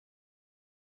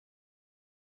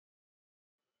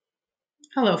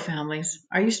Hello, families.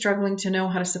 Are you struggling to know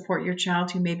how to support your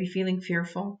child who may be feeling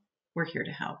fearful? We're here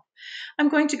to help. I'm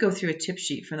going to go through a tip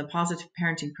sheet from the Positive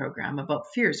Parenting Program about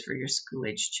fears for your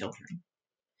school-aged children.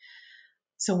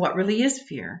 So, what really is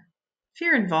fear?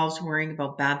 Fear involves worrying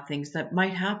about bad things that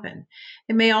might happen.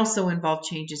 It may also involve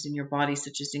changes in your body,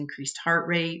 such as increased heart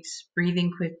rate,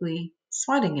 breathing quickly,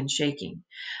 sweating, and shaking.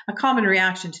 A common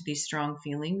reaction to these strong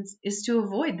feelings is to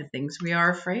avoid the things we are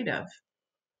afraid of.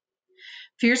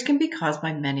 Fears can be caused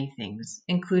by many things,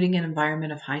 including an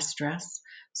environment of high stress,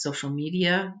 social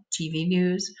media, TV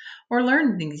news, or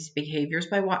learn these behaviors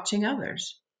by watching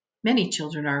others. Many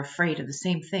children are afraid of the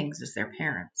same things as their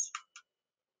parents.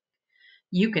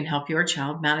 You can help your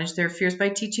child manage their fears by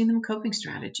teaching them coping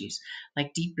strategies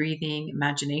like deep breathing,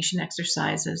 imagination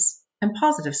exercises, and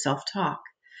positive self-talk.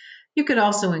 You could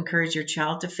also encourage your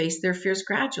child to face their fears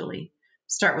gradually.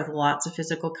 Start with lots of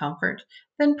physical comfort,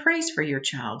 then praise for your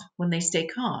child when they stay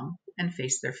calm and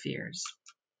face their fears.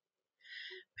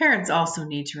 Parents also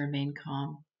need to remain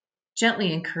calm.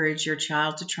 Gently encourage your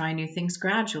child to try new things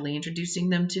gradually, introducing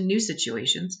them to new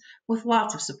situations with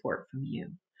lots of support from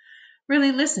you.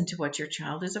 Really listen to what your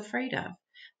child is afraid of,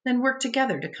 then work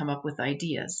together to come up with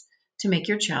ideas to make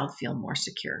your child feel more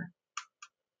secure.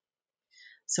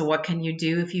 So, what can you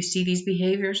do if you see these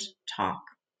behaviors? Talk.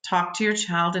 Talk to your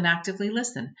child and actively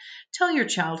listen. Tell your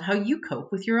child how you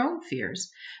cope with your own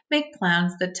fears. Make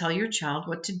plans that tell your child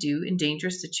what to do in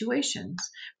dangerous situations.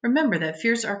 Remember that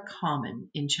fears are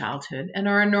common in childhood and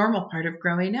are a normal part of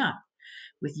growing up.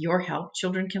 With your help,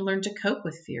 children can learn to cope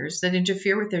with fears that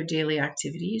interfere with their daily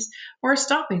activities or are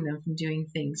stopping them from doing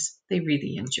things they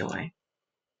really enjoy.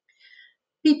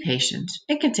 Be patient.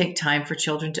 It can take time for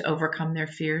children to overcome their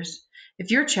fears.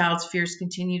 If your child's fears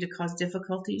continue to cause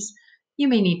difficulties, you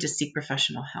may need to seek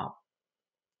professional help.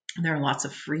 There are lots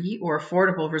of free or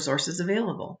affordable resources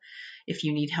available. If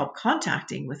you need help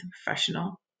contacting with a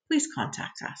professional, please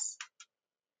contact us.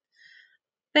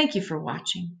 Thank you for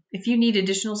watching. If you need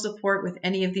additional support with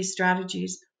any of these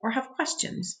strategies or have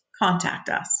questions, contact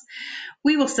us.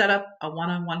 We will set up a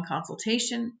one-on-one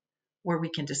consultation where we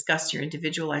can discuss your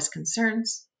individualized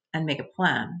concerns and make a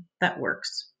plan that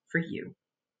works for you.